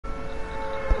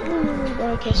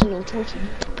broadcasting on Twitch.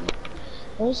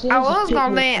 I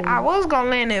was gonna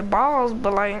land at balls,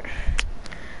 but like,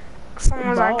 as soon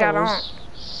as I got on,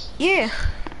 yeah.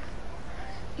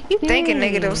 You thinking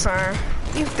negative, son?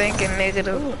 You thinking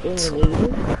negative?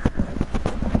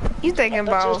 You thinking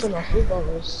balls?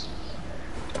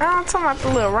 I'm talking about the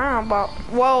little round ball.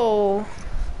 Whoa.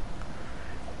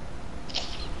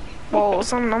 Whoa,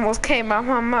 something almost came out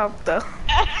my mouth though.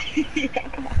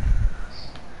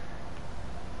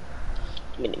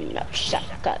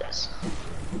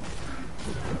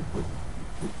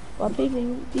 Why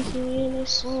people be singing their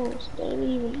songs? They don't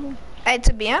even know. Hey,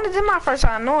 to be honest, this is my first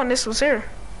time knowing this was here.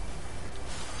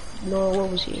 No, what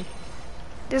was here?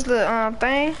 This little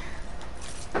thing.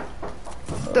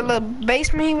 The little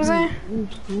basement he was in. You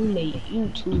too late. You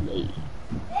too late.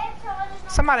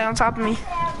 Somebody on top of me.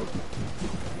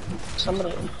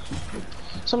 Somebody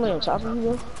on top of you,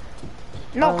 bro?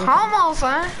 No, homo,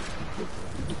 son.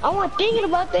 I wasn't thinking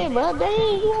about that, bro. Dang,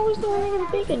 you always doing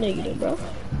niggas thinking negative, bro.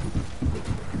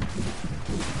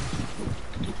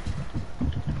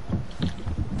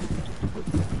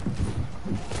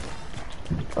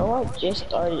 Bro, I just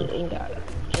started and got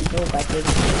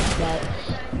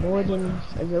more than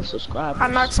enough subscribers. I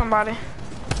knocked somebody.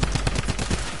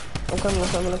 I'm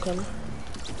coming.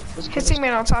 His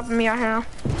teammate on top of me, I hear him.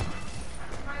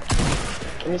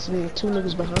 And there's 2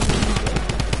 niggas behind me.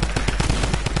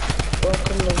 Bro,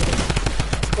 come over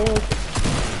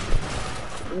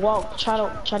there. Walk, try to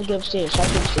get upstairs, I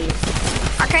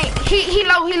can't, he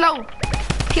low.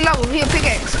 He'll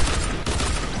pickaxe.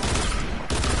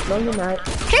 No, you're not.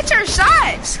 Hit your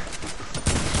shots!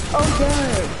 Oh,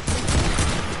 God.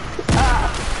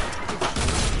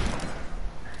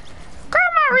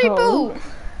 Grab my reboot!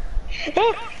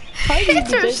 Hit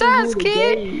your shots,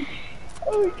 kid!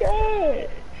 Oh, God.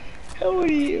 How old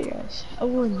are you?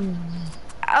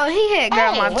 Oh, he had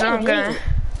grabbed my drum gun.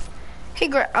 He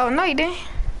grabbed, oh, no, he didn't.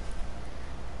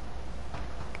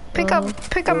 Pick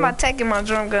up my tech and my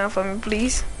drum gun for me,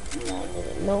 please.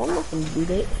 No, I'm not gonna do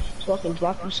that. So I can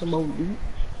drop you some more loot.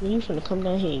 And you finna come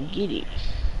down here and get it.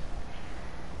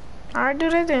 Alright, do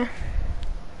that then.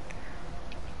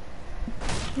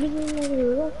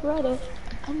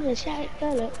 I'm gonna shot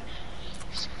fella.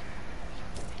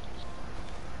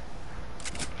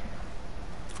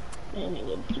 Man,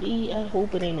 nigga, please, I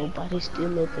hope it ain't nobody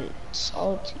still up at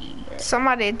Salty, bro.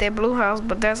 Somebody at that blue house,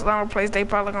 but that's the only place they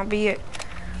probably gonna be at.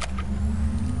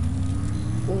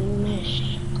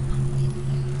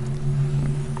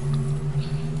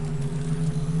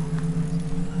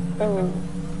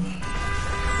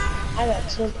 I got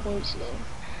 10 points now.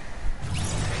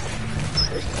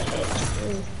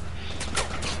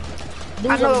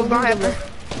 I know it was gonna happen.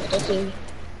 Okay.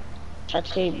 Try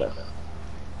to tell you, bro.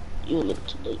 You a little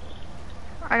too late.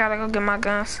 I gotta go get my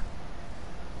guns.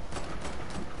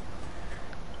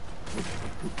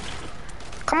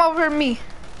 Come over here to me.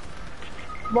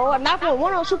 Bro, I'm not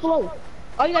one on super low.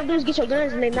 All you gotta do is get your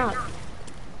guns and they knock.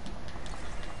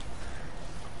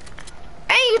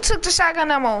 And you took the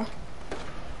shotgun ammo.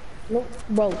 No,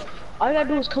 bro. All you gotta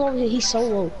do is come over here. He's so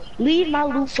low. Leave my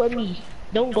loot for me.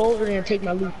 Don't go over there and take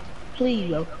my loot. Please,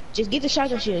 bro. Just get the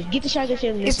shotgun shells. Get the shotgun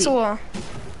shells. It's 2.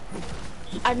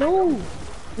 I know.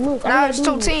 Look, no, it's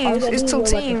 2 teams. It's 2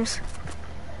 teams.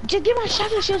 Just get my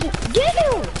shotgun shells. Get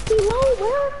him. He low,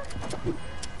 bro.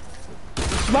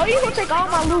 Bro, you gonna take all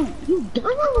my loot. You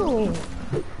dumb.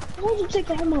 Why would you take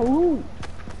all my loot?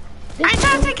 I ain't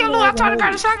trying to take your loot. I tried to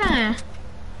grab the shotgun.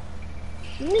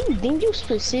 Didn't you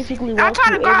specifically walk through everything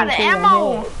I tried to grab the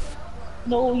ammo.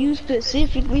 No, you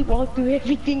specifically walked through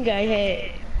everything I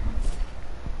had.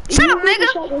 Shut up,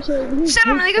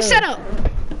 nigga. Shut up.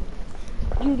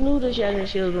 You knew the shotgun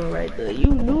shells were right there.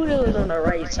 You knew they was on the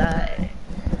right side.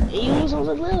 And you was on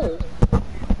the left.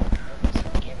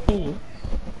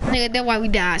 Nigga, that's why we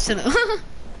died. Shut up.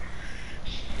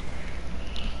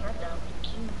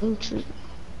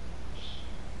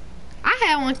 I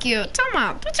had one killed.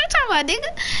 What you talking about,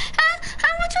 nigga? Huh?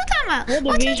 What you talking about?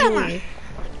 What you talking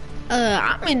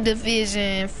about? I'm in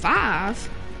Division 5.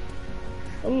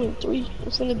 I'm in 3.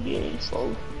 I'm finna be in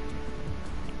 4.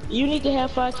 You need to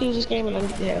have 5 kills this game, and I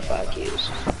need to have 5 kills.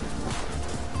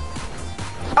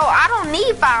 Oh, I don't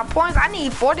need 5 points. I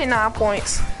need 49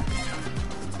 points.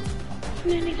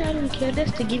 Man, nigga, I don't care.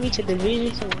 That's to get me to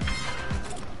Division 2.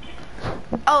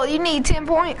 Oh, you need 10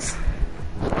 points?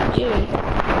 Yeah.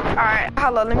 Alright,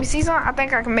 hello, let me see something. I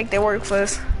think I can make that work for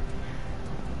us.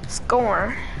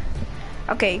 Scoring.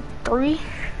 Okay, 3,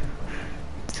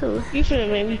 2. You finna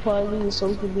make me probably lose so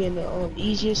we can be in the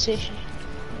easier session.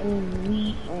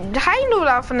 How you know what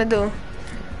I was finna do?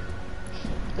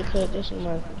 Because that's what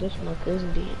my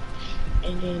cousin did.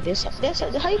 And then that's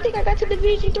how you think I got to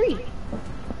Division 3?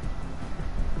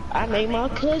 I made my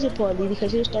cousin part leader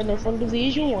because he was starting from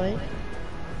Division 1.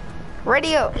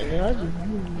 Radio. And then I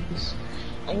just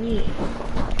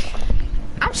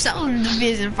I'm still in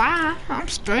Division 5. I'm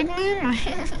struggling.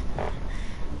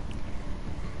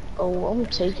 Oh, I'm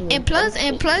taking. And plus,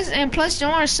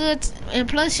 yours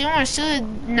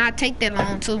should not take that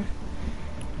long too.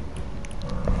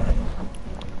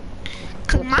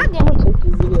 Cause my game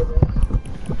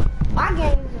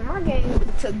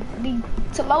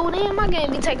to load in, my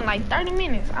game be taking like 30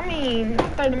 minutes. I mean,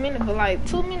 not 30 minutes, but like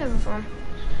 2 minutes or something.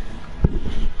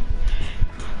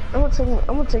 I'm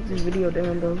gonna take this video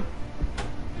down though.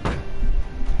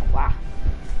 Wow.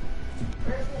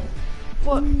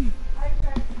 What?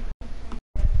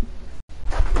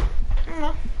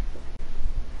 No.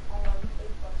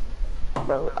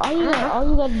 Bro, all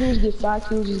you gotta do is get 5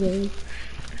 kills a game.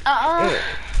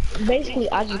 Basically,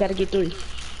 I just gotta get 3.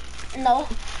 No,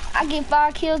 I get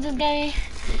 5 kills this game,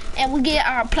 and we get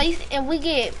our place, and we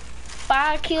get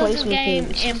 5 kills this game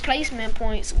points. And placement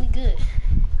points. We good.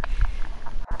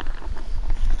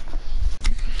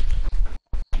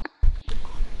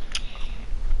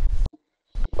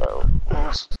 Bro,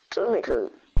 my stomach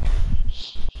hurt.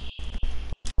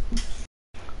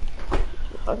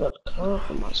 I got a call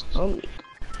from my stomach.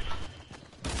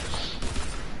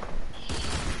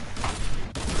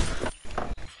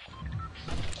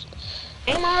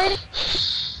 Aim already?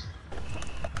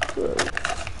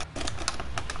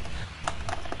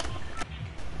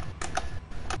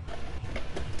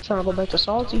 Trying to go back to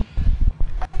Salty.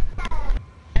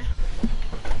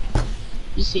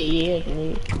 You said yeah,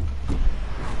 man.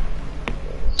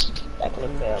 Back in the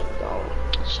mail, gone.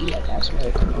 She like I smell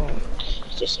it cologne.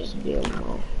 It's just says bill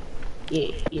on.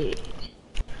 Yeah.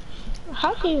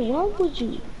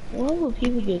 Why would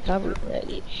people get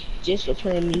copyrighted just for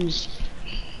playing music?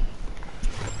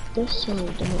 That's so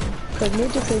dumb. Cause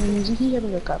Ninja play music, he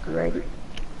haven't got copyrighted.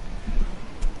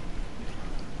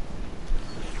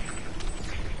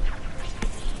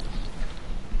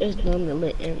 It's dumb to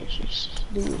let amateurs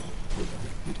do it.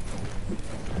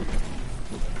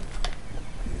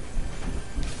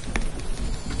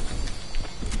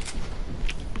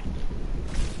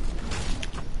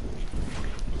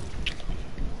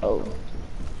 Oh.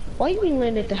 Why you been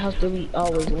landing at the house that we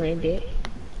always land at?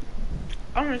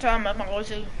 I'm gonna try to make my way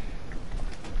too.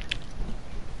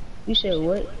 You said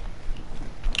what?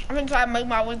 I'm gonna try to make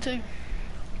my way too.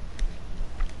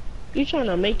 You trying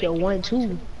to make your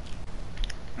 1-2?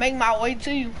 Make my way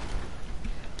too. You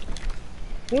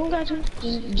don't got to.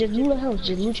 Just loot a house.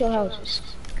 Just loot your houses.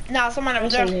 Nah, somebody over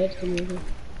there.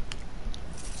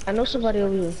 I know somebody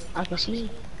over here. I can see.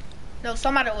 No,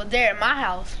 somebody was there in my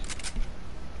house.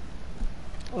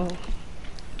 Oh.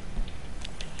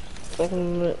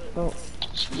 Oh.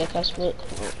 Like I swear.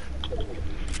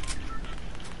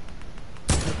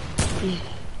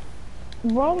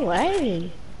 Wrong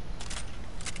way.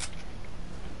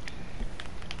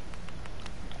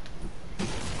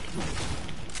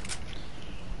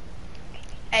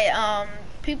 Hey,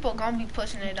 people gonna be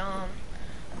pushing it,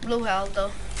 blue house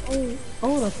though. Oh, I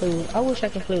wanna play with, I wish I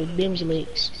could play with Dim's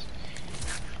legs.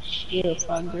 She a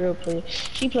fine girl player.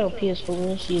 She play on PS4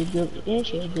 and she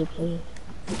a good player.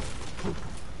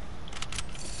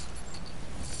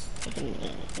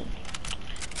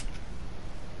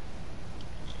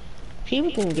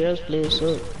 People think girls play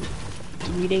so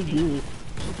to me they good.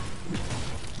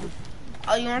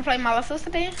 Oh, you wanna play my little sister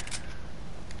then?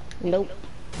 Nope.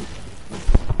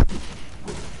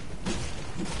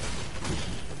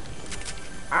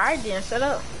 Alright then, shut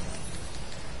up.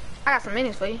 I got some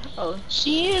minis for you. Oh.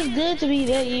 She is good to be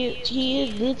that she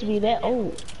is good to be that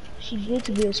old. She's good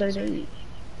to be a certain age.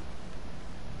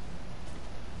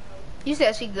 You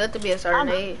said she good to be a certain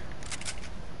age.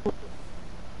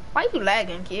 Why you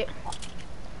lagging, kid?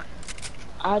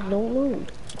 I don't know.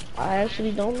 I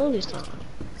actually don't know this time.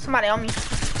 Somebody on me.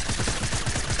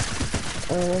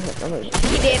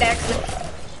 He did actually.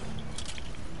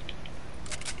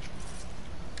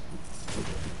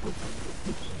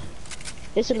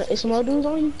 It's some more dudes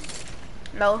on you?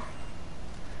 No.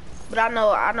 But I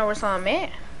know where some at.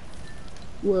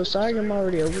 Well, sorry, I'm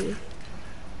already over here.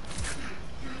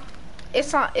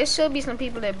 It should be some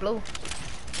people that blue.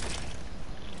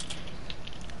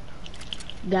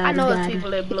 I know it's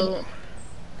people that blue.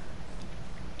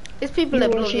 It's people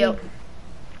that blue, yo.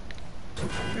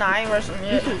 Nah, I ain't rushing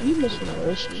yet. You must be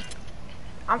rushing.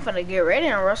 I'm finna get ready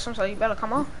and rush them, so you better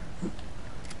come on.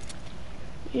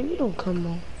 Yeah, you don't come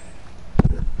on.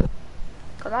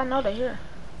 Cause I know they're here.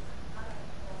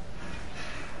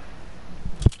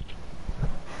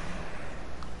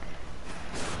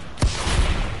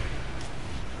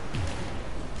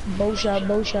 Bow shot,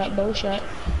 bow shot, bow shot.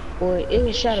 Or it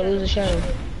was shadow, it was a shadow.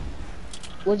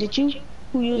 Was it you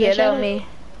who used that shadow? Yeah, that was me.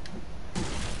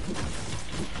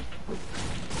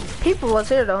 People was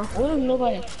here though. What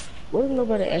if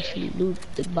nobody actually loot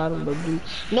the bottom of blue?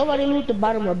 Nobody loot the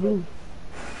bottom of blue.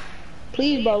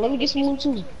 Please, bro, let me get some loot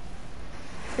too.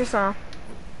 Here's some.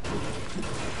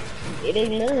 It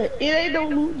ain't none. It ain't no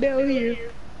loot down here.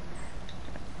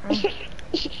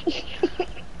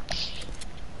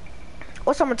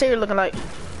 What's your material looking like?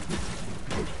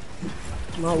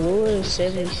 My wood is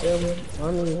 77.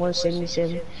 I mean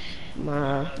 177.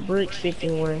 My brick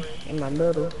 51 and my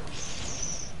metal.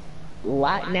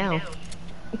 Lot now.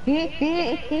 Time to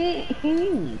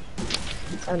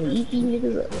eat these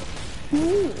niggas up.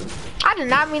 I did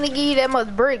not mean to give you that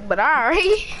much brick, but alright.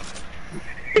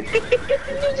 You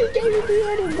just gave me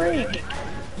 300 brick.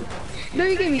 No,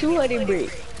 you gave me 200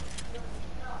 brick.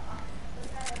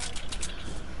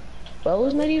 Bro,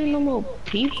 it's not even no more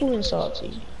people in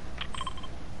Salty.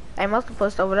 They must have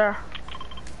pushed over there.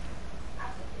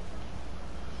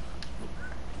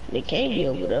 They can't be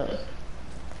over there.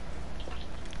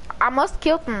 I must have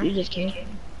killed him. You just can't.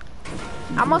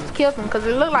 I must have killed him because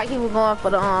it looked like he was going for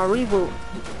the reboot.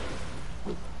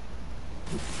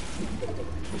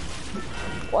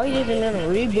 Why you didn't let him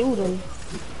reboot him?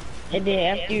 And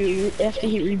then after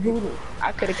he rebooted,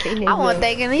 I could have came in. I wasn't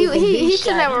thinking he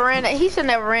should never ran. He should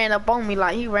never ran up on me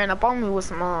like he ran up on me with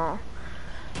some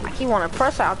like he wanted to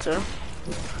press out to.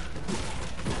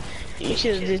 You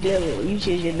should have just let him. You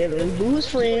should just let him reboot his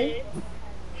friend.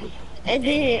 And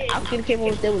then I could have came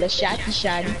over there with a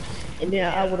shotty, and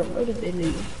then I would have murdered that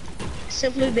nigga.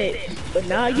 Simply that. But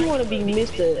now you want to be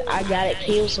Mr. I gotta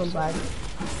kill somebody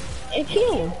and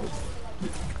kill him.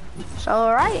 So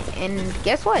alright, and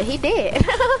guess what? He did.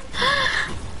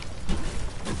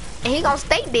 And he gonna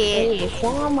stay dead. Hey,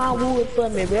 farm my wood for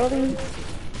me, brother.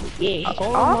 Yeah,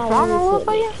 farm my wood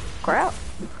for you? Crap.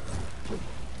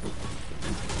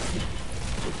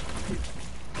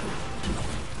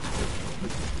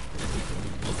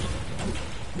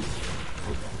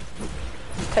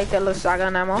 Take that little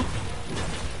shotgun ammo.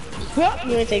 Well,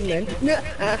 you ain't take none.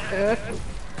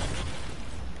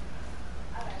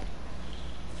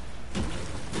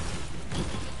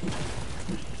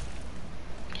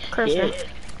 Christian.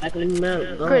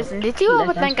 Yeah, Christian, did you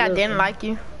ever think I didn't like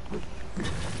you?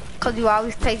 Cause you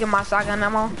always taking my shotgun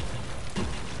ammo?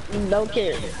 Don't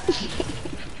care.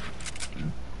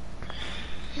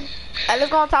 Hey,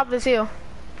 let's go on top of this hill.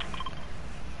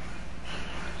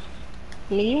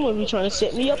 I mean, you wanna be trying to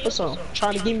set me up or something?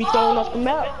 Trying to get me thrown off the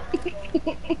map?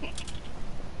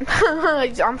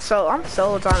 I'm so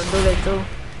trying to do that too.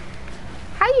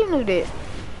 How you knew that?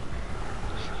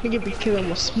 Nigga, because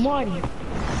I'm a smarty.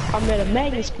 I'm at a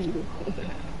magnet scooter.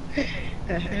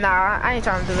 Nah, I ain't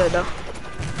trying to do that though.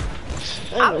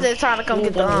 I'm just trying to come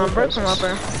get the brick from up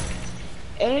here.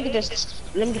 Hey, let me get this.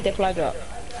 Let me get that fly drop.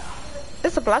 It's a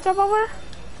supply drop over here?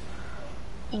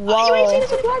 Whoa. Oh, you ain't seen the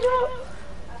supply drop?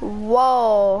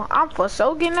 Whoa, I'm for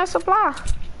sure getting that supply.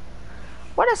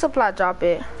 Where that supply drop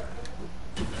at?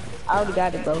 I already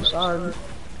got it, bro. Sorry.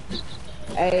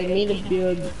 I need to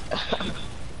build.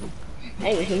 I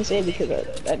ain't gonna say it because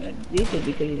this is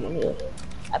because he's in here.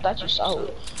 I thought you saw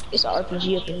it. It's an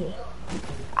RPG up in here.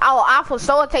 Oh, I for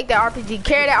sure take that RPG.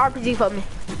 Carry that RPG for me.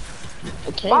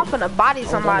 Okay. I'm finna body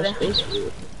somebody.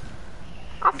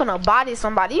 I'm finna body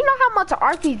somebody. You know how much an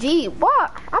RPG?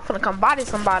 What? I'm finna come body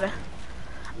somebody.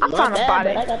 I'm trying to body.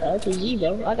 I got the RPG,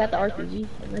 bro. I got the RPG.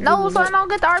 No, son, I don't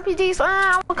get the RPG, son.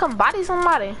 I wanna come body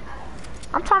somebody.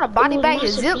 I'm trying to body back and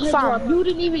zip something. You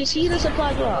didn't even see the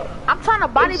supply drop. I'm trying to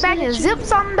body back and zip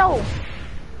something though.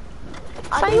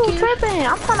 So you tripping?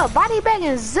 I'm trying to body back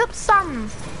and zip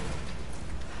something.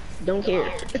 Don't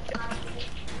care.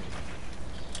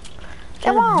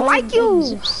 They won't like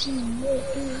you.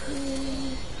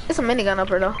 It's a minigun up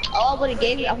here though. Oh, I would've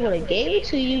gave it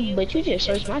to you, but you just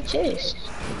searched my chest.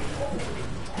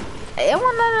 It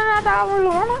wasn't none of that I really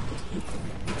wanted.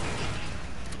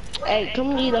 Hey,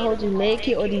 come either hold this med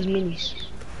kit or these minis.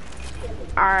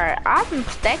 Alright, I've been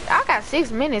stacked. I got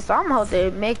 6 minutes, so I'm gonna hold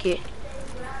the med kit.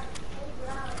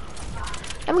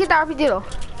 Let me get the RPG though.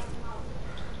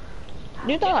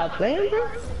 You thought I was playing, bro?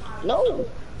 No.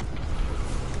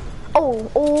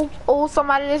 Oh,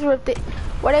 somebody just ripped it.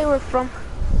 Where they ripped from?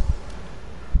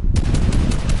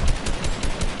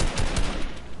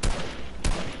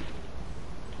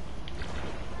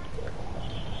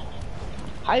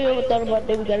 How you ever thought about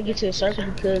that? We gotta get to the circle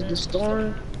because the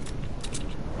storm.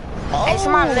 Hey,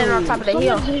 somebody landing on top of the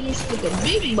hill. Somebody hit me with the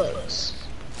big bucks.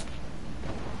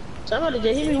 Somebody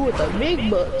just hit me with the big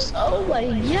bucks. Oh my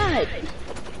god.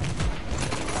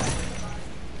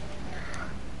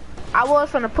 I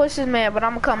was finna push this man, but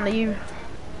I'm gonna come to you.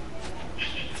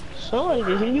 Sorry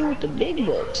to hit you with the big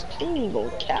bucks. You ain't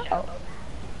gonna cow.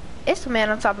 It's the man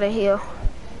on top of the hill.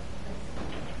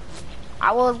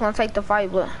 I was gonna take the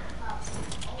fight, but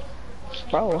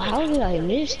bro, how did I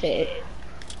miss that?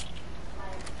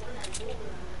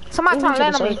 Somebody trying to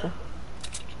land on me.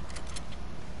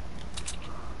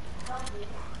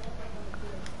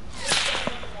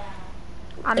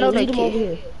 I know they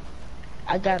kid.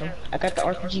 I got him. I got the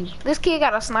RPG. This kid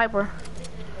got a sniper.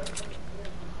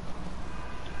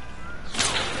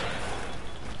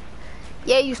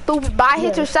 Yeah, you stupid. Buy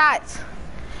hit your shots.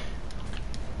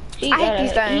 I hate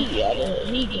these things.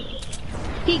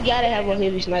 He gotta have a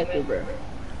heavy sniper, bro.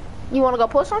 You wanna go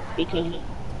push him? Because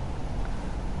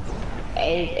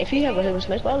if he have a heavy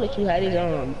sniper, I'll let you hide his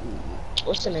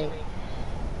what's the name?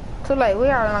 Too late. We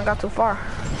already got too far.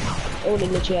 I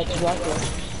wouldn't let you have to walk one.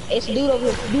 It's a dude over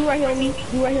here. Dude right here on me.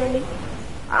 Dude right here on me.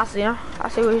 I see him. I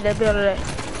see where he's that building at.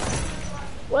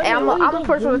 Hey, I'm a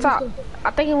push from the top.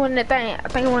 I think he went in that thing. I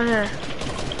think he went in there.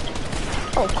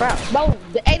 Oh crap. Bro,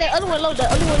 hey, that other one low. The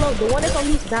other one low. The one that's on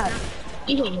me died.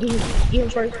 Get him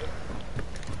first.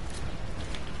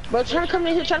 Bro, try to come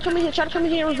in here. Try to come in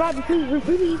here and revive me.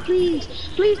 Please.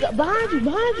 Behind you.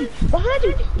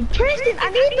 Preston, I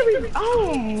need to revive.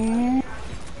 Oh.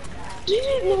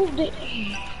 Didn't know that.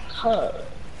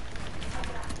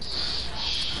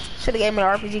 Should've gave me an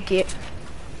RPG kit.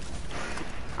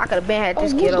 I could've been had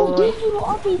this kid over. Give you an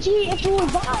RPG if you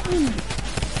revive me.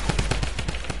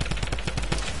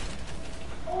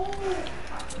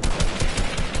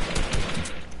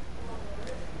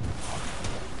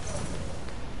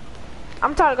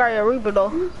 I'm trying to guard your Reaper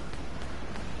though.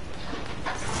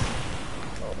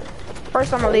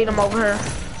 First, I'm gonna lead him over here.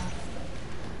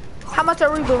 How much are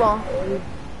Reaper on?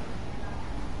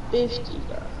 50,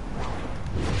 bro.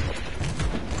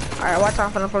 Alright, watch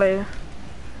out for the play.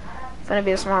 Finna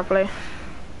be a smart play. If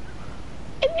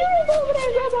you don't go over there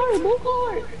and grab our book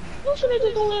hard, you should've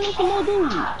just gonna land on some more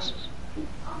dudes.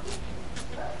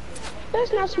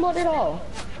 That's not smart at all.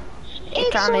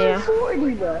 It's only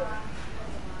 40, bro.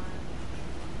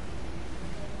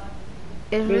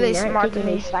 It's really smart to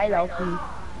me. Sight off you.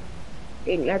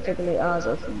 They're not taking their eyes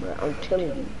off you, bro. I'm telling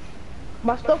you.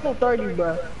 My stuff on 30,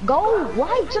 bro. Go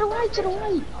right, to the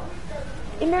right.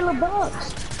 In that little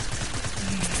box.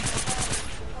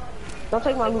 Don't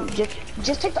take my loot.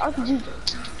 Just take the RPG.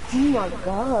 Oh my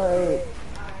god.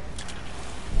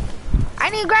 I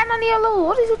need to grab none of your loot.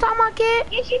 What are you talking about, kid?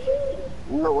 Yes, you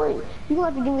do. No way. You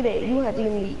gonna have to give me that. You gonna have to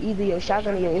give me either your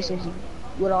shotgun or your SMG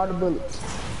with all the bullets.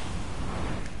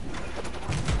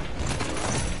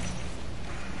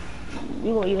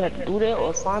 You gonna either have to do that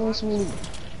or find me some loot.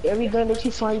 Every gun that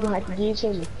you find, you gonna have to give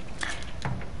to me.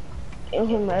 It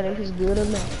don't matter if it's good or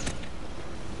not.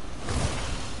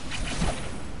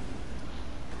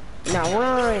 Now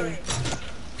run!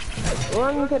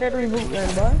 Run to that reboot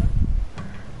gun, boy.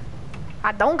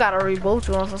 I don't gotta reboot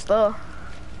you on some stuff.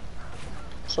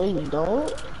 So you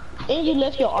don't? And you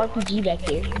left your RPG back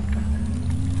there.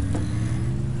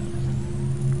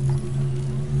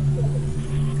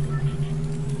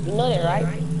 You know that, right?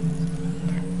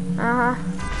 Uh-huh.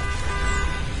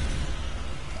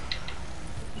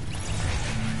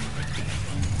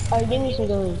 Alright, give me some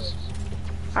guns.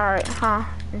 Alright, huh?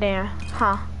 Damn,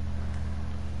 huh?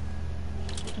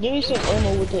 Give me some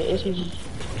ammo with the SMG.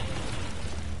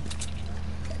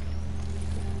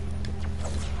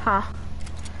 Huh?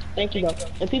 Thank you, bro.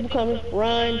 And people coming,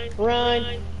 run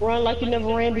like you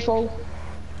never ran before.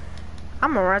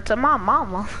 I'm gonna run to my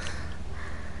mama.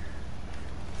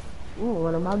 Ooh,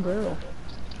 run to my girl.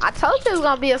 I told you it was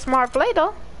gonna be a smart play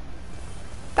though.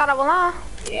 Thought I was lying.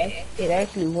 Yeah, it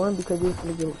actually won because it's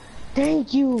gonna go.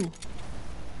 Thank you.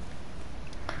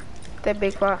 That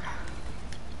big part.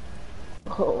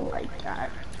 Oh my god.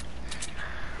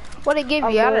 What it give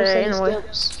you out of there anyway?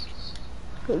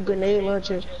 Grenade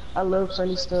launcher. I love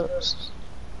Sunny Steps.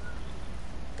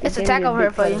 It's a tack over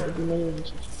here for you.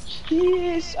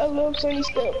 Yes, I love Sunny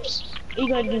Steps. You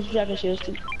gotta do shotgun shells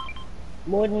too.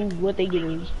 More than what they give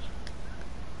me.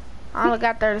 I only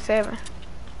got 37.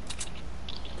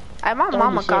 Hey, my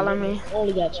mama calling me. I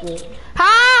only got 12.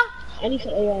 Huh? I need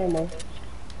some AR ammo.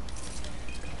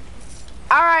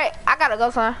 Alright, I gotta go,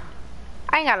 son.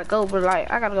 I ain't gotta go, but like,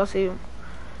 I gotta go see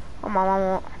what my mama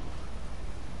want.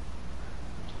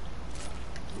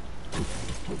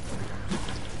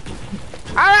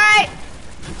 Alright!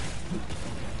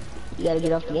 You gotta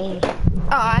get off the game. Oh,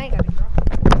 I ain't gotta go.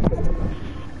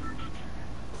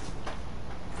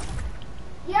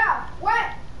 Yeah,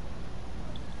 what?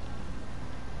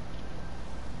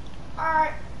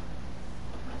 Alright.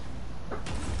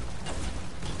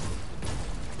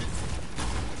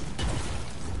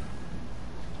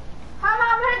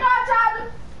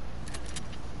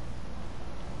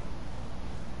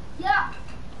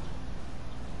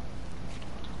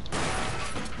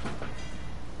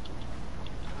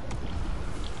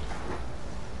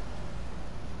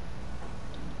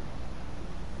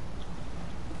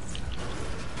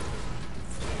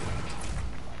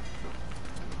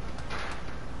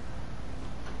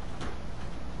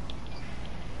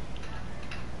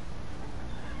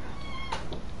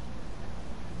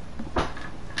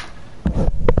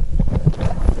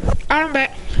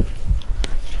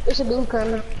 It's a dude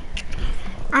coming.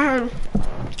 I heard him.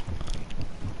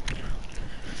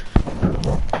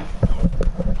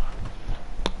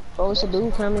 Oh, it's a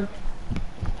dude coming.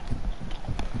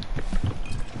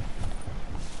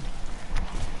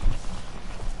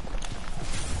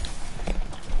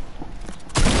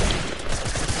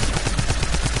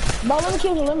 Bro, let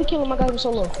me kill him, I got him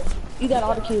solo. You got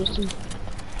all the kills too.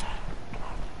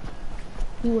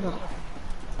 You would not.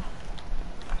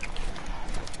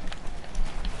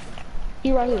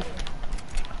 He right here.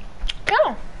 Kill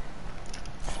him.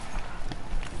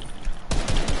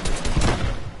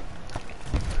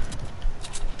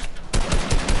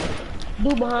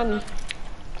 Dude behind me.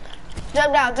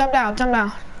 Jump down, jump down, jump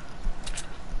down.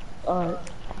 Alright.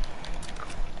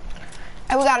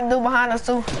 Hey, we got a dude behind us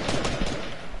too.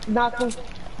 Knock him.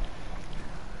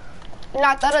 You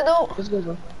knocked the other dude? It's good,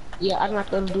 bro. Yeah, I knocked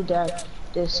the other dude down.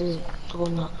 This is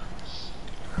going up.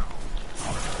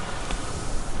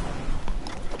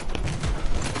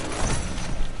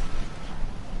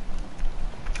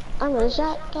 I'm a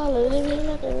shot caller, living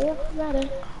like a real rider.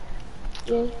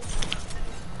 Yeah.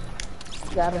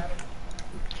 Got him.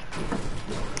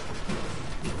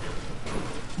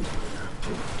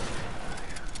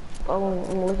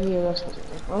 I'm looking at you.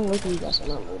 I'm looking at you guys a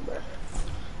little bit.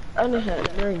 I only had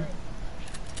 3.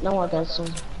 Now I got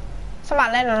some.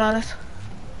 Somebody landed on us.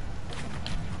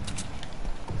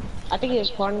 I think it's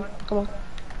spawning. Come on.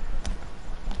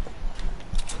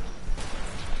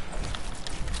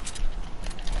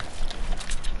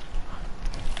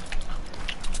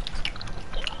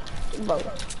 Bro.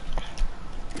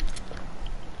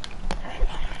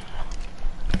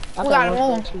 We gotta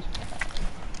move.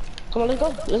 Come on, let's go.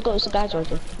 Let's go. It's the guys right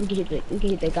there. We can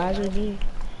hit the guys right here.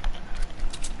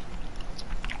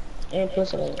 And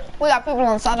plus it. We got people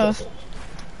on side of us.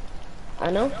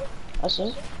 I know. I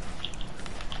see.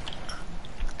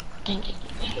 Thank you.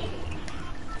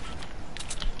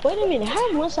 Wait a minute.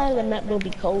 How one side of the map gonna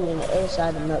be cold and the other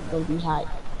side of the map gonna be hot?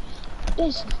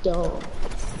 That's dumb.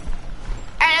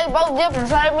 Hey, they both different,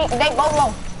 so that means they both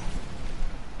low.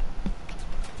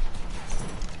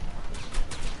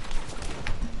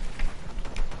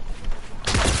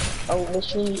 Oh, they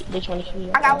trying to shoot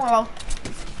you. I got one low.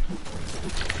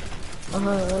 One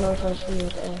of them trying to shoot you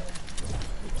with the air.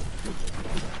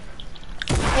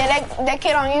 Yeah, that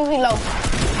kid on you, he low.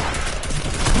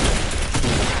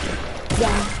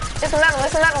 Yeah. It's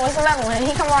another one.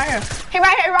 He come right here. He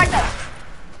right there.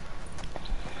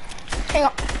 Hang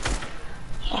on.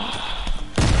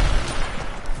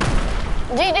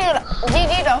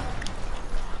 GG though.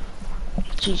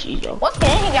 GG though. What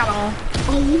skin he got on?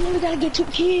 Oh, we only gotta get 2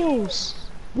 kills.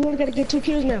 We only gotta get 2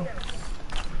 kills now.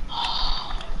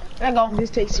 Let's go. This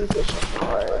takes some push.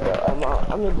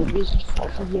 I'm in Division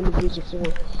 4. I'm in Division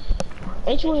 4.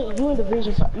 Ain't you in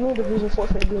Division 5? You in Division 4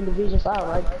 for to be in Division 5,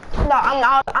 right? No, I'm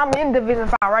not. I'm in Division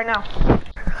 5 right now.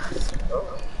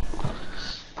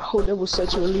 Oh, that was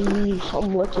such a relief.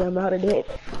 I'm lucky I'm out of that.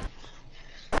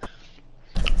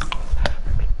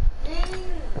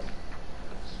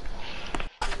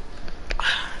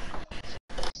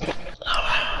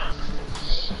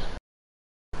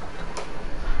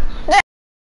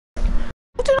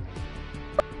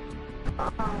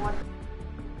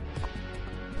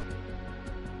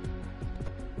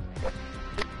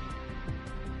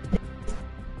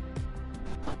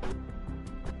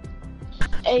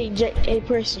 Hey,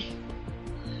 Preston.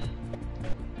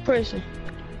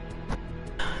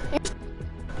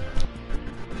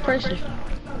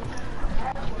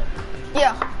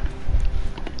 Yeah.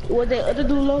 What that other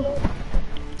dude low?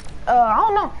 I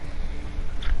don't know.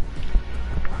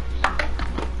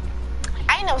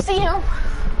 I ain't never see him.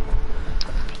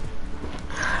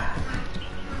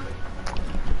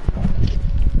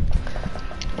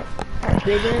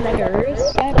 They're doing like a real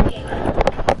savage.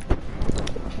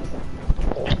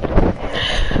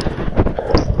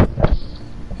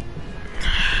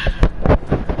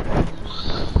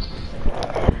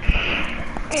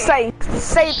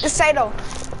 Say though,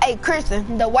 hey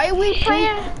Kristen, the way we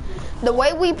playing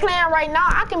right now,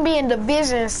 I can be in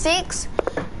Division 6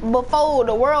 before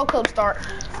the World Cup start.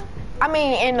 I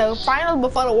mean, in the finals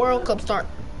before the World Cup start.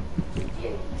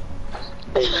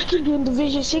 I can be in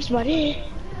Division 6 by then.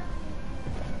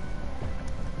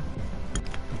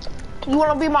 You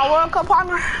wanna be my World Cup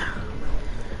partner?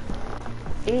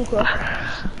 Okay.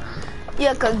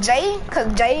 Yeah, cause Jay,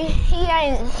 he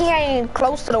ain't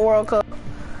close to the World Cup.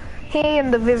 He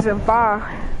in Division 4.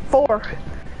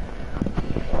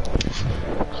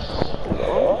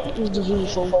 It's Division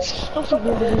 4. I'm gonna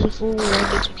be in Division 4 when I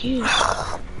get 2 kills.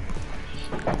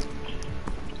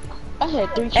 I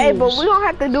had 3 kills. Hey, but we don't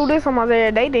have to do this on my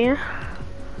day then.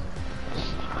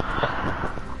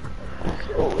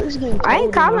 it's getting cold.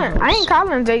 I ain't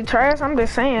calling Jay trash. I'm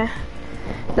just saying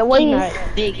the way he's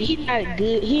not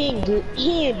good. He ain't good.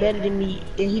 He ain't better than me,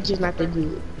 and he just not that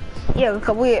good. Yeah,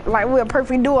 cause we're a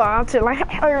perfect duo until like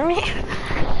me.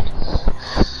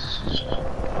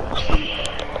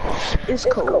 It's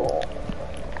cold.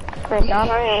 Thank God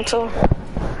I am too.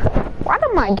 Why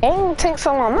did my game take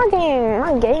so long?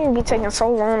 My game be taking so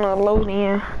long to load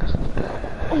in.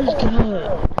 Oh my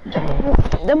God.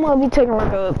 That might be taking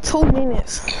like 2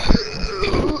 minutes.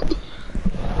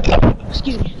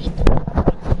 Excuse me.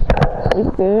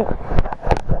 You good?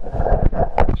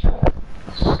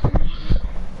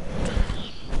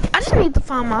 I just need to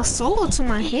find my solo to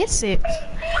my headset.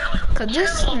 Cause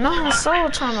this no solo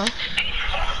trying to.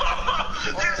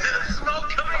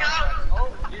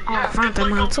 Oh, I found that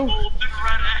now too.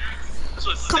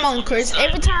 Come on, Chris.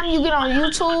 Every time you get on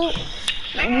YouTube,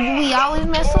 we always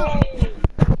mess up.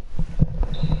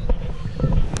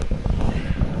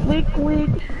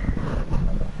 Liquid.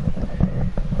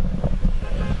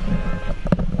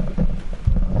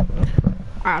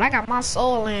 Alright, I got my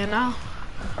soul in now.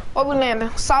 Where we landing?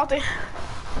 Salty?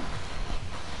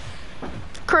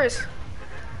 Chris?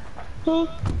 Huh?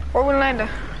 Where we landing?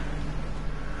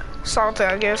 Salty,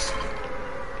 I guess.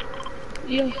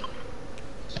 Yeah.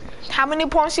 How many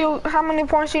points you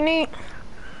need?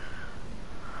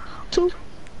 2.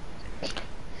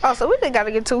 Oh, so we just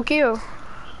gotta get 2 kills.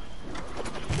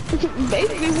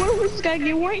 Basically, one of us gotta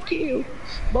get 1 kill.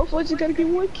 Both of us gotta get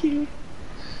 1 kill.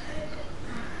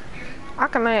 I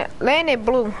can land it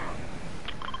blue.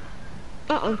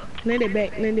 Land it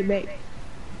back. Land it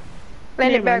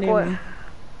back what?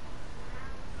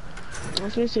 I'm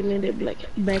supposed to land it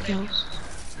back house.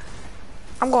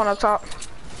 I'm going up top.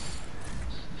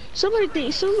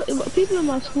 People in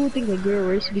my school think a girl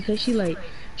racist because she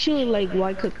only like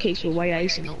white cupcakes with white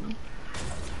icing on them.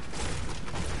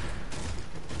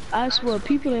 I swear,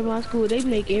 people in my school, they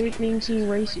make everything seem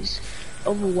racist.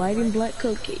 Over white and black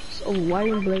cupcakes, over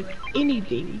white and black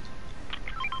anything.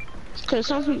 Cause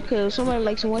somebody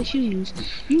likes some white shoes.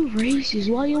 You racist,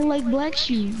 why you don't like black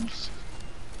shoes?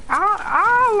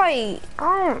 I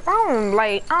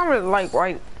don't really like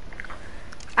white.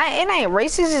 It ain't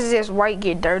racist, it's just white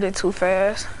get dirty too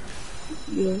fast.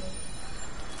 Yeah.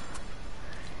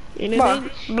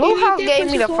 But Blue House gave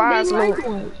me the 5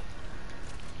 loot.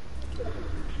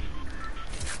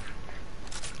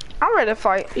 I'm ready to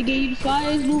fight. It gave you the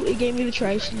 5 loot, it gave me the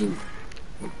trash loot.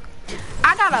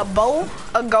 I got a bow,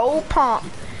 a gold pump,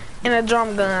 and a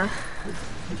drum gun.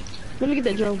 Let me get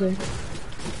that drum gun.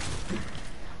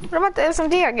 What about the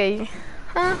SMG I gave you?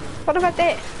 Huh? What about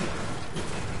that?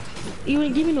 You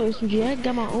ain't give me no SMG. I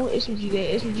got my own SMG.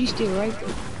 That SMG still right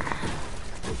there.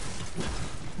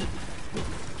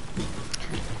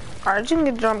 Alright, you can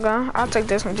get the drum gun. I'll take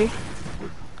the SMG.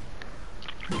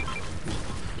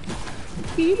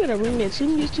 You better bring that to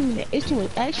me. It's too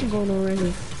much action going on right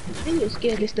here. I'm just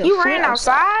scared of this stuff. You ran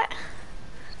outside?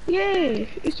 Yeah,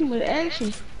 it's too much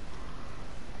action.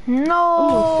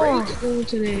 No. I'm afraid to go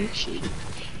into that shit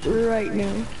right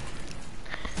now.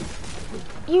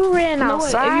 You ran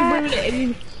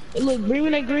outside? Look, bring me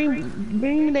that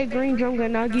green drum gun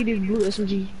and I'll give you this blue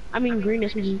SMG. I mean green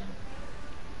SMG.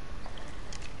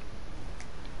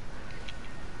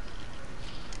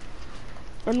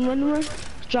 Run.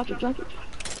 Drop it.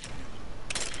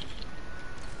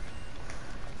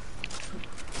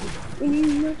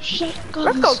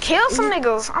 Let's go kill some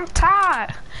niggas. I'm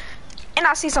tired. And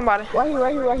I see somebody.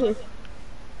 Right here.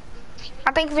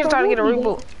 I think we're trying to get a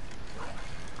reboot.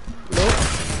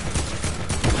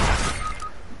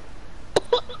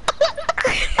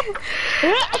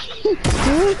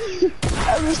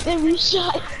 I missed every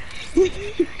shot.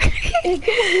 Hey,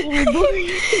 I'm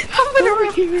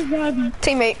gonna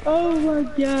teammate. Oh my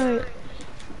God.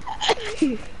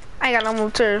 I ain't got no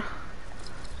move too.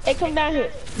 Hey, come down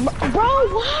here. Bro,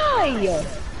 why?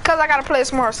 Cause I gotta play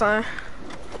smart, son.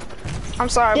 I'm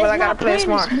sorry, but I gotta play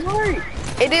smart.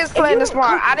 It is playing the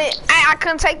smart. I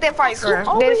couldn't take that fight, sir. I'm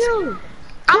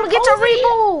gonna get your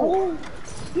reboot.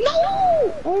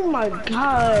 No! Oh my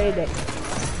God.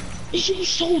 This shit is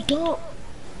so dumb.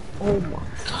 Oh my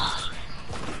God.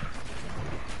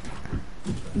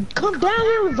 Come down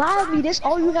here and revive me. That's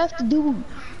all you have to do.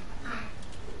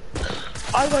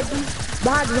 All you gotta do.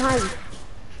 Behind you.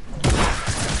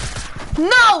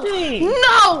 No!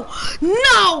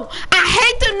 I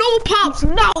hate the new pumps.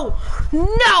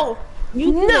 No!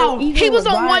 He was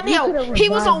on 1 health. He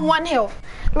was on 1 health.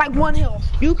 Like 1 health.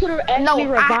 You could have actually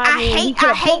revived him.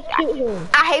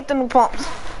 I hate the new pumps.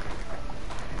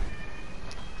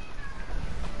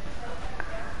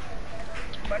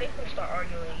 But they can start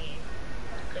arguing again.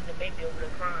 Cause the baby over there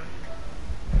crying.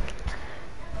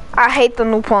 I hate the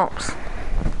new pumps.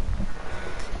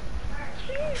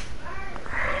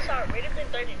 It's already been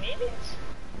 30 minutes.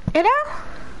 It out?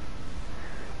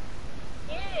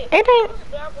 Yeah. It ain't.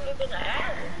 Been an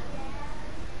hour.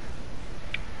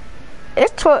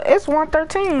 It's 12. It's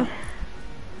 1:13.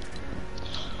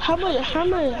 How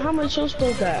much your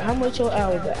stuff got? How much your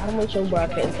hour got? How much your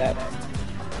broadcast got?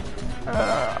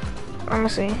 Let me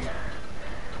see.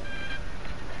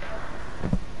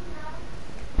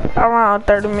 Around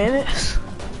 30 minutes.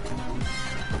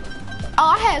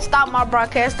 Oh, I had stopped my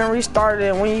broadcast and restarted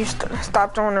it when you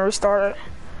stopped on and restarted.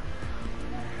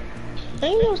 I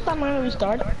ain't gonna stop mine and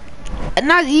restart.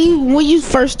 Not you, when you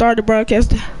first started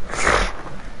broadcasting.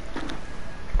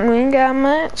 We ain't got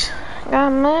much.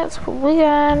 Got much, but we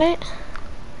got it.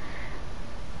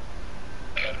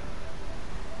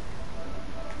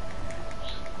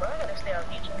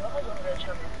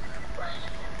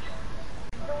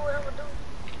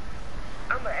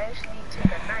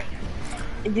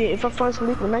 And then if I find some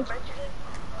liquid nitrogen,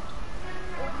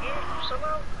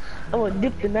 I'm gonna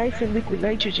dip the knife in liquid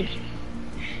nitrogen.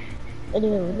 And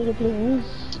then a nigga pull up a room,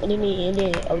 and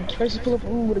then a person pull up a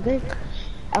room with a gun.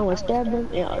 I wanna stab them,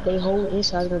 and they whole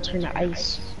inside gonna turn to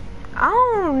ice. I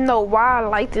don't know why I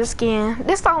like this skin.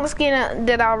 This is the only skin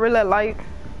that I really like.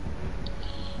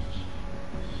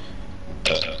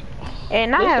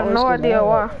 And I have no idea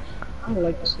why. I don't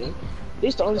like this skin.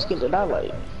 This is the only skin that I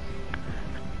like.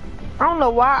 I don't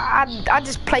know why. I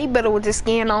just play better with this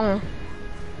skin on.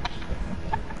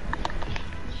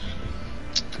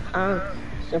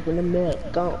 Step in the mud,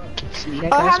 go. See,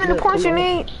 that How many points you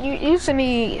need? You used to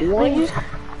need one.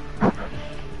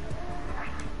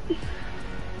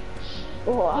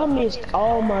 Oh, I missed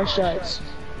all my shots.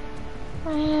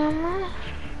 You're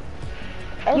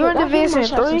in Division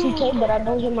 3? 2K, but I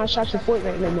don't hit my shots in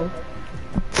Fortnite no more.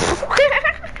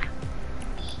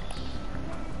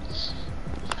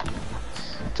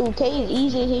 2K is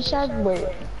easy to hit shots,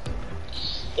 but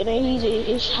it ain't easy to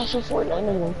hit shots in Fortnite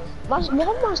no more. My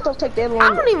stuff take that long.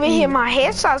 I don't even hit my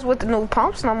headshots with the new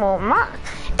pumps no more.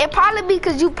 It probably be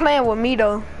because you playing with me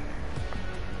though.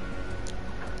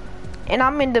 And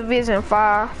I'm in Division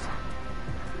 5.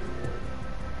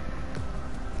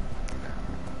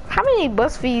 How many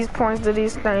BuzzFeed points does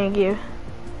this thing give?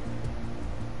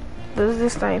 Does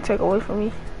this thing take away from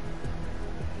me?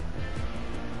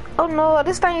 Oh no,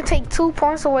 this thing take 2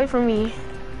 points away from me.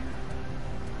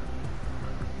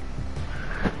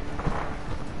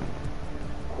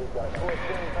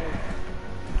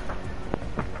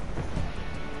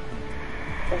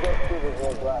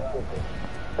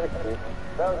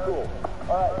 Very cool.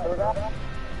 Alright, so now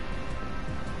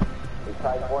we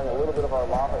tried pouring a little bit of our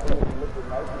lava into the liquid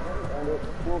nitrogen and it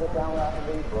cooled it down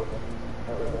rapidly, broke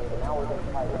everything. And now we're going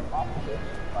to try the opposite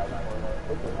by pouring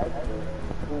liquid nitrogen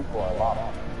into our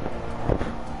lava.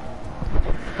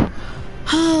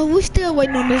 We still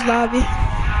waiting on this lobby.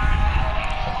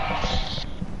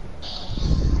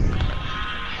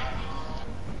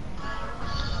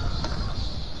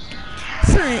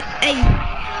 Son,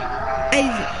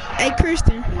 hey,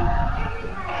 Kristen.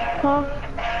 Huh?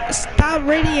 Stop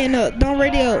readying up. Don't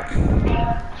ready up.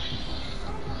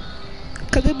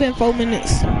 Cause it's been 4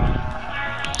 minutes.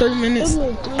 3 minutes.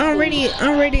 I'm ready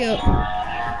up.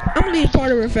 I'm gonna leave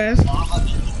part of it fast.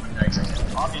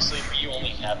 Obviously, we only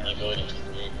have the ability to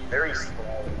create very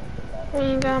small. We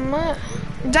ain't got much.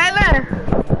 Jalen,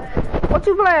 what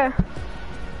you playing?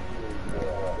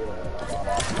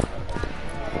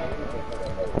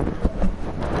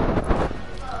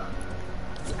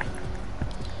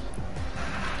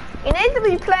 You need to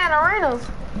be playing arenas.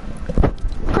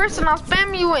 Kristen, I'm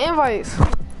spamming you with invites.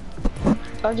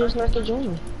 I just not to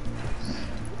join.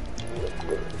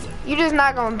 You just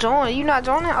not gonna join. You not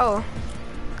joining? Oh.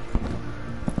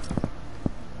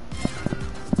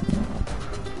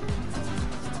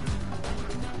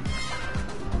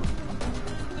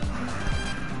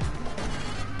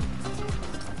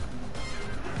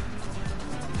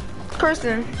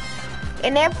 Kristen,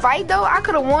 in that fight though, I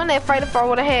could have won that fight if I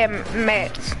would have had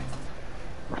mats.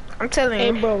 I'm telling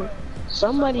you. Hey bro,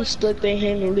 somebody stuck their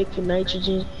hand in liquid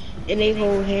nitrogen and their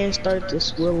whole hand started to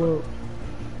swell up.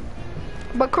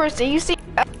 But Kristen, you see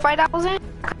that fight I was in?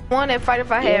 I could have won that fight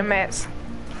if I had mats.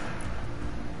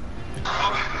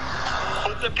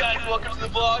 What's up guys, welcome to the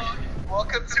vlog.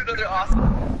 Welcome to another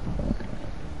awesome...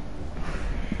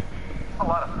 A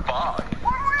lot of fog.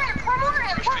 Pour more in.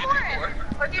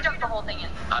 Or if you dump the whole thing in.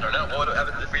 I don't know, what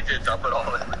happens if we did dump it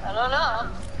all in? I don't know.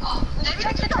 Maybe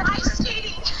I could go ice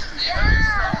skating.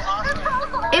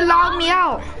 It logged me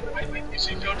out. We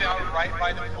should go down right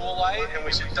by the pool light and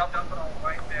we should dump it all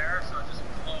right there so it just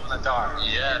close the dark.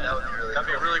 Yeah, that'd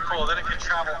be really cool. Then it can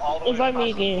travel all the way Invite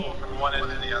me again. from one end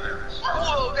to the other.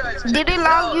 Whoa, guys. Did it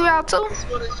log you out too? This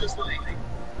one is just like,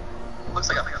 looks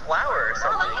like a flower or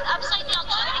something. Upside down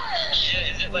jellyfish.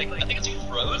 Yeah, is it like, I think it's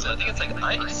frozen. I think it's like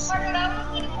ice. Started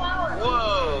out with flower.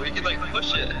 Whoa, you can like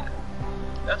push it.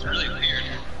 That's really weird.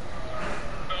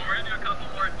 So we're gonna do a couple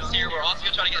more here. We're also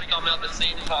gonna try to get a thumbnail at the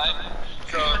same time.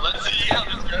 So let's see how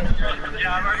this goes.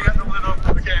 Yeah, I've already got the lid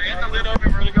open. Okay, we got the lid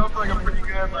open. We're gonna go for like a pretty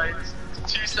good, like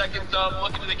 2-second thumb.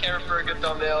 Look into the camera for a good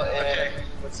thumbnail, and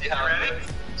let's see how. Ready?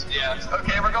 Yeah.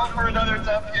 Okay, we're going for another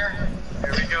attempt here.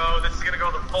 Here we go. This is gonna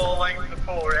go the full length of the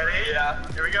pool. Ready? Yeah.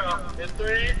 Here we go. In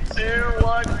 3, 2,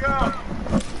 1, go.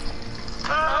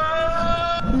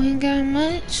 We ain't got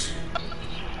much.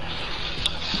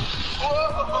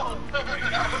 Whoa!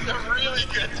 That was a really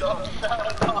good jump. That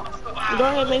was awesome. Go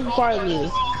ahead, make me part of you.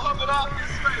 Coming up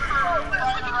this way.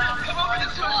 Come over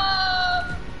this way.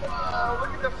 Wow,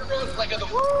 look at the front. It's like it's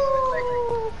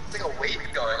like a wave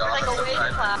going on. Like a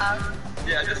wave cloud.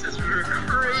 Yeah, this is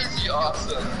crazy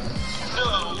awesome.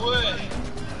 No way.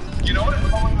 You know what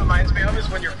it always reminds me of is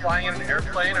when you're flying in an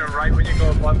airplane and right when you go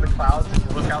above the clouds and you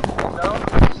look out the window.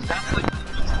 That's like,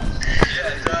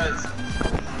 yeah, it does.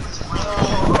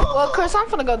 Whoa. Well, Chris, I'm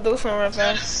finna go do something real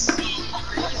fast.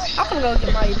 I'm finna go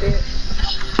get my bit.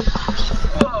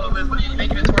 Whoa, Liz, what are you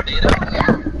making a tornado?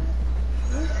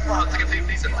 Wow, it's like a big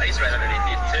piece of ice right underneath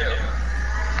you too.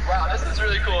 Wow, this is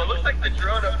really cool. It looks like the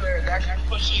drone up there is actually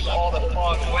pushing all the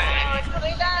fog away. Oh, it's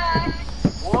coming back.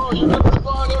 Whoa, you got the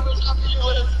fog over top of you,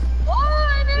 Liz.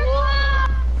 Oh, there's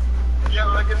cloud. Yeah,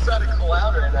 we're like inside a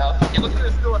cloud right now. It looks like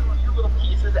there's still a few little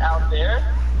pieces out there,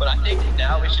 but I think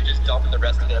now we should just dump the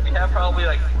rest of it. We have probably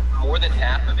like more than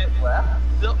half of it left.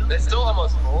 It's still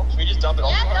almost full. Should we just dump it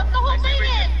all? Yeah, dump the whole thing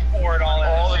in. Pour it all in.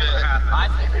 All of it. I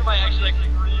think we might actually like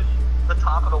freeze the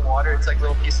top of the water. It's like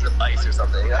little pieces of ice or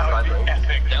something. That's That would be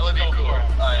epic. That would be cool.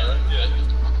 Alright, let's do it.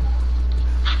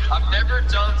 I've never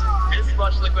dumped this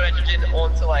much liquid nitrogen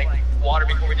onto like water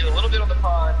before. We did a little bit on the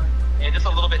pond and just a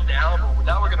little bit down, but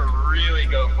now we're gonna really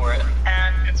go for it.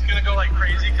 And it's gonna go like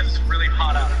crazy because it's really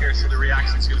hot out here, so the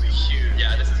reaction's gonna be huge.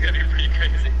 Yeah, this is gonna be pretty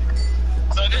crazy.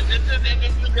 So this is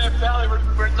Instagram Valley.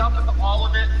 We're dumping all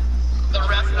of it, the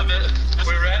rest of it.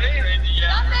 We ready?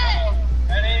 Yeah. Dump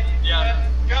it. Ready? Yeah.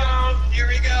 Go. Here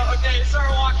we go. Okay, start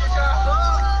walking. Go.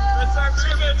 Let's start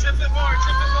tripping. Tipping more.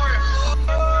 Tipping more.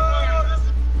 Oh, this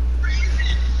is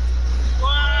crazy.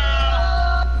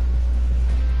 Wow.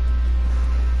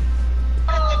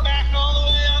 Get the back all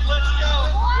the way up. Let's go.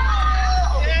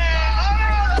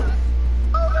 Yeah.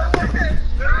 Oh, that's it.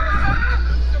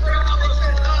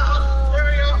 There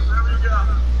we go. There we go.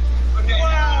 Okay.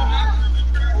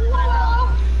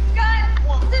 Whoa. Guys,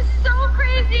 this is so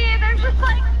crazy. There's just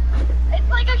like, it's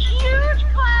like a huge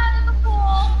cloud in the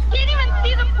pool. Can't even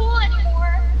see the pool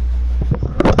anymore.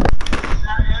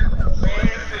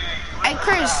 Hey,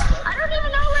 Chris, I don't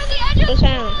even know where the edge of the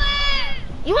pool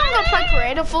is. you wanna go play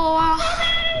creative for a while?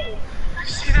 You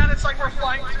see that? It's like we're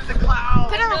flying through the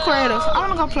clouds. Put on creative. I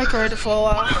wanna go play creative for a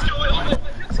while. What's going on?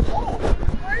 It's cold.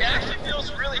 It actually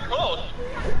feels really cold.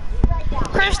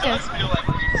 Kristen, It does feel like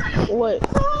crazy. What?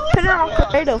 put it on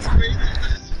creative. Crazy.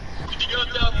 If you go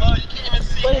down low, you can't even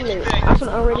see Wait a minute. anything. I'm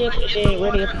finna unready up again.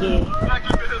 Ready up again.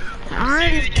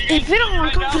 Alright, if it don't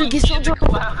work, I'm gonna get so drunk.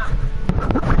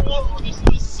 Whoa,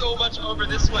 there's so much over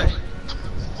this way.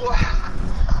 Wow,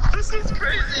 this is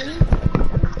crazy.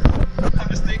 I'm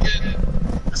just thinking,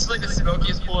 this is like the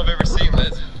smokiest pool I've ever seen,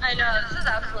 Liz. I know, this is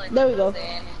absolutely There we go.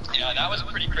 insane. Yeah, that was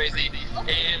pretty crazy. And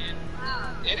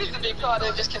it is a big cloud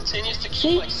that just continues to See?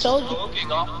 keep like Told you.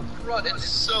 smoking off the front. It's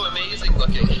so amazing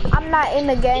looking. I'm not in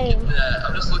the game.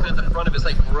 I'm just looking at the front of it. It's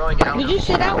like growing out. Did you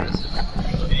sit out?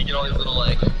 You get all these little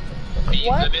like beams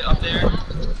What? of it up there.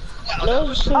 No,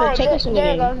 it's gonna Alright, take us in the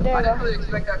there you go, game. there I you didn't go. really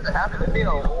expect that to happen. It made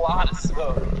a lot of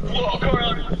smoke. Whoa,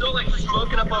 Coral, it's still like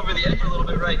smoking up over the edge a little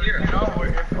bit right here. No,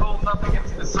 it rolls up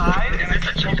against the side, and it's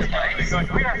a chunk of ice. It's like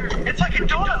a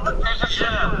donut. Look, there's a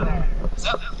shadow there.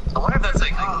 I wonder if that's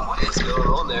like what is going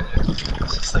on there?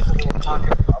 It's just like a little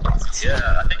pocket.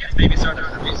 Yeah, I think it's maybe starting to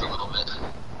freeze a little bit.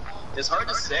 It's hard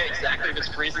to say exactly if it's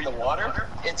freezing the water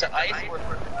into ice or if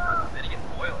it's letting it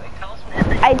boiling. Tell us what you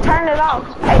think. Hey, turn it off.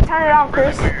 Hey, turn it off,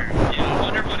 Chris. Yeah, I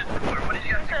wonder what it's for. What did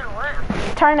you guys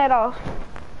think? Turn it off.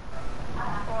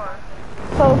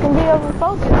 So it can be over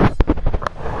focus.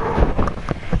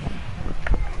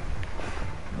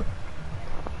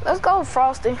 Let's go,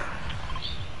 Frosty.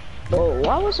 Whoa,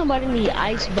 why would somebody need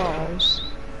ice balls?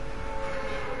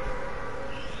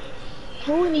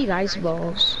 Who would need ice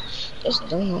balls? That's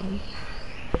dumb.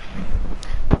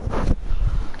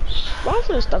 Why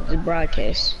should I stop the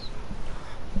broadcast?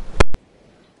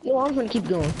 No, I'm gonna keep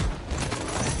going.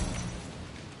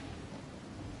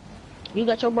 You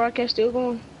got your broadcast still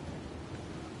going?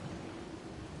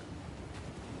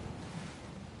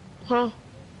 Huh?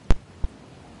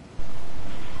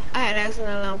 I had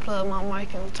accidentally unplugged my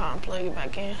mic and was trying to plug it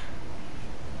back in.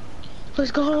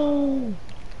 Let's go.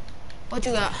 What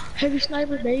you got? Heavy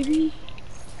sniper, baby.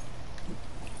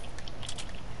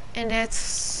 And that's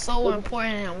so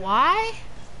important. And why?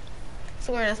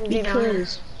 Swear that's some down here.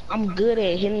 Because I'm good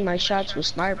at hitting my shots with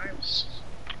snipers.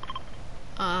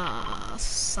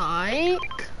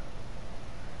 Psych.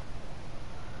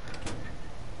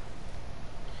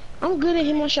 I'm good at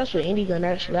hitting my shots with any gun,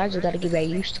 actually. I just gotta get back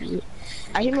used to it.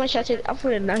 I hit my shots at, I'm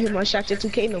gonna not hit my shots at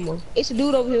 2K no more. It's a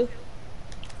dude over here.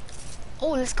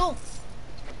 Oh, let's go.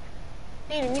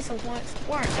 Need me some points.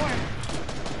 Where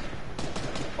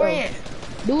you at?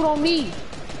 Dude on me.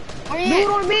 Where you Dude at?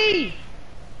 on me.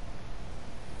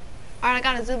 Alright, I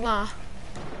got a zip line.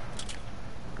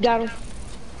 Got him.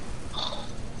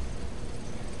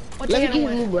 What you Let me hit him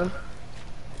get you, with? bro.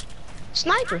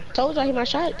 Sniper. Told you I hit my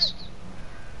shots.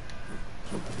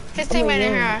 His teammate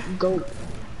in here. Go.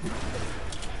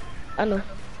 I know.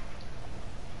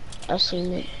 I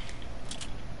seen it.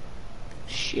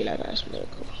 Shit, I got some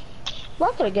medical.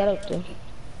 Why could I get up there?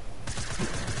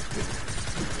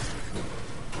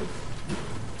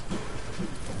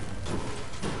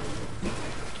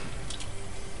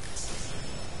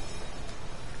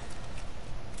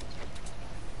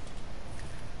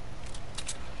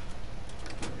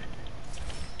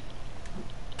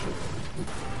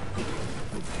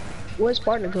 Where's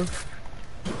partner go?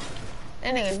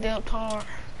 That nigga dipped hard.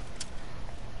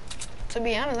 To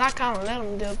be honest, I kinda let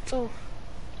him dip too.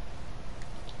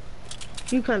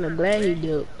 You kinda glad he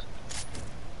dipped.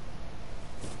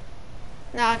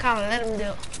 Nah, I kinda let him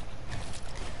dip.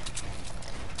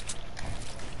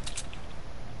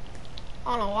 I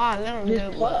don't know why I let him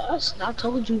dip.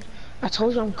 I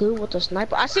told you I'm good with the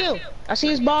sniper. I see him. I see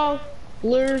his ball.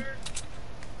 Lure.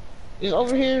 He's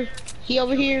over here. He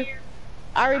over here.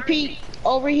 I repeat,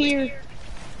 over here.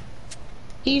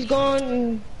 He's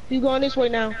going this way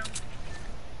now.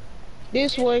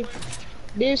 This way.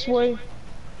 This way.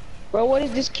 Bro, what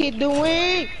is this kid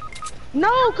doing?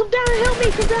 No, come down and help me.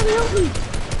 Come down and help me.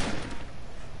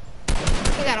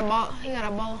 He got a ball. He got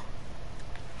a ball.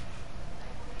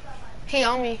 He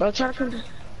on me. Bro, try to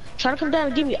come down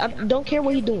and get me. I don't care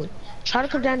what he's doing. Try to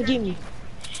come down and get me.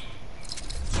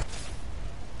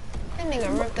 That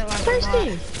nigga ripped it like First a ball.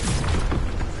 thing.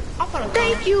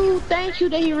 Thank you that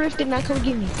he riffed it and not come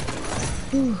get me.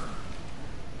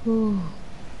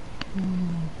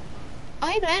 Oh,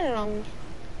 he landed on me.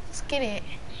 Let's get it.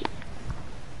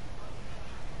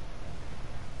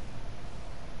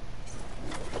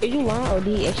 Did you lie or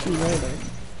did he actually land on me?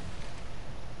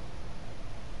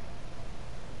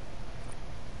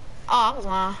 Oh, I was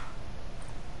lying.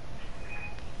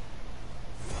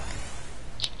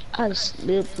 I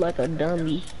slipped like a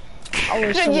dummy. I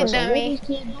was You so dummy. What this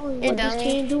kid doing? You What dummy. this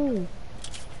kid doing?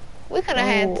 We could have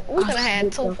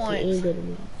had 2 points.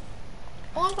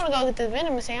 Oh, I'm gonna go get this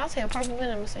vending machine. I'll say a purple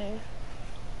vending machine.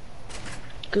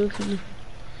 Good for you.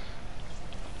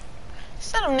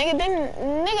 Shut up, nigga.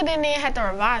 Nigga didn't even have to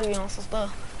revive you on some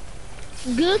stuff.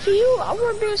 Good for you. I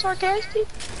wasn't being sarcastic.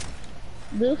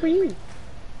 Good for you.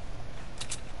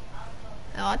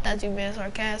 Oh, I thought you were being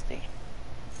sarcastic.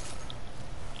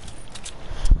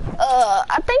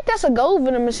 I think that's a gold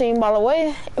vending machine, by the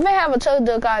way. If I have a chug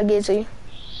duck, I'll get to you.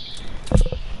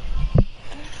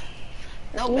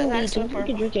 Nope, that's actually You purple.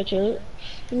 can drink your chug. You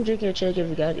can drink your chug if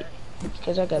you got it.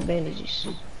 Because I got bandages.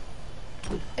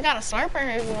 I got a slurper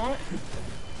here if you want it.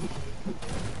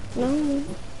 No.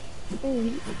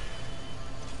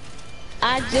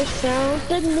 I just found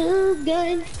the new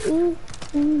gun.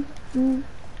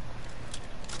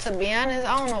 To be honest,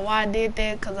 I don't know why I did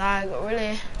that, because I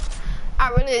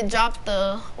really dropped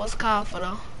the, what's it called for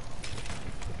the,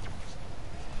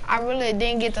 I really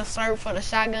didn't get the slurp for the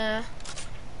shotgun,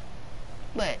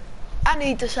 but I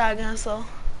need the shotgun, so.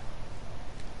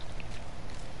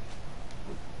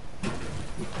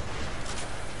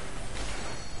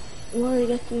 Why they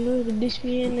got the nerve to diss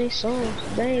me in their songs?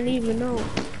 They ain't even know.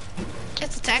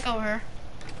 It's a tech over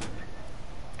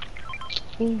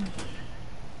here.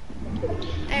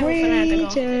 Hey, we're finna have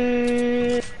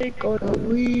to go. Retake on the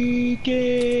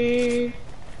weekend.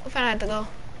 We're finna have to go.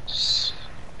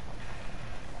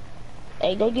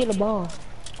 Hey, go get a ball.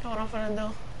 Know what I'm finna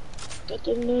do. Got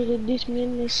the nerve to diss me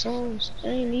in their songs. They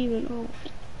ain't even know.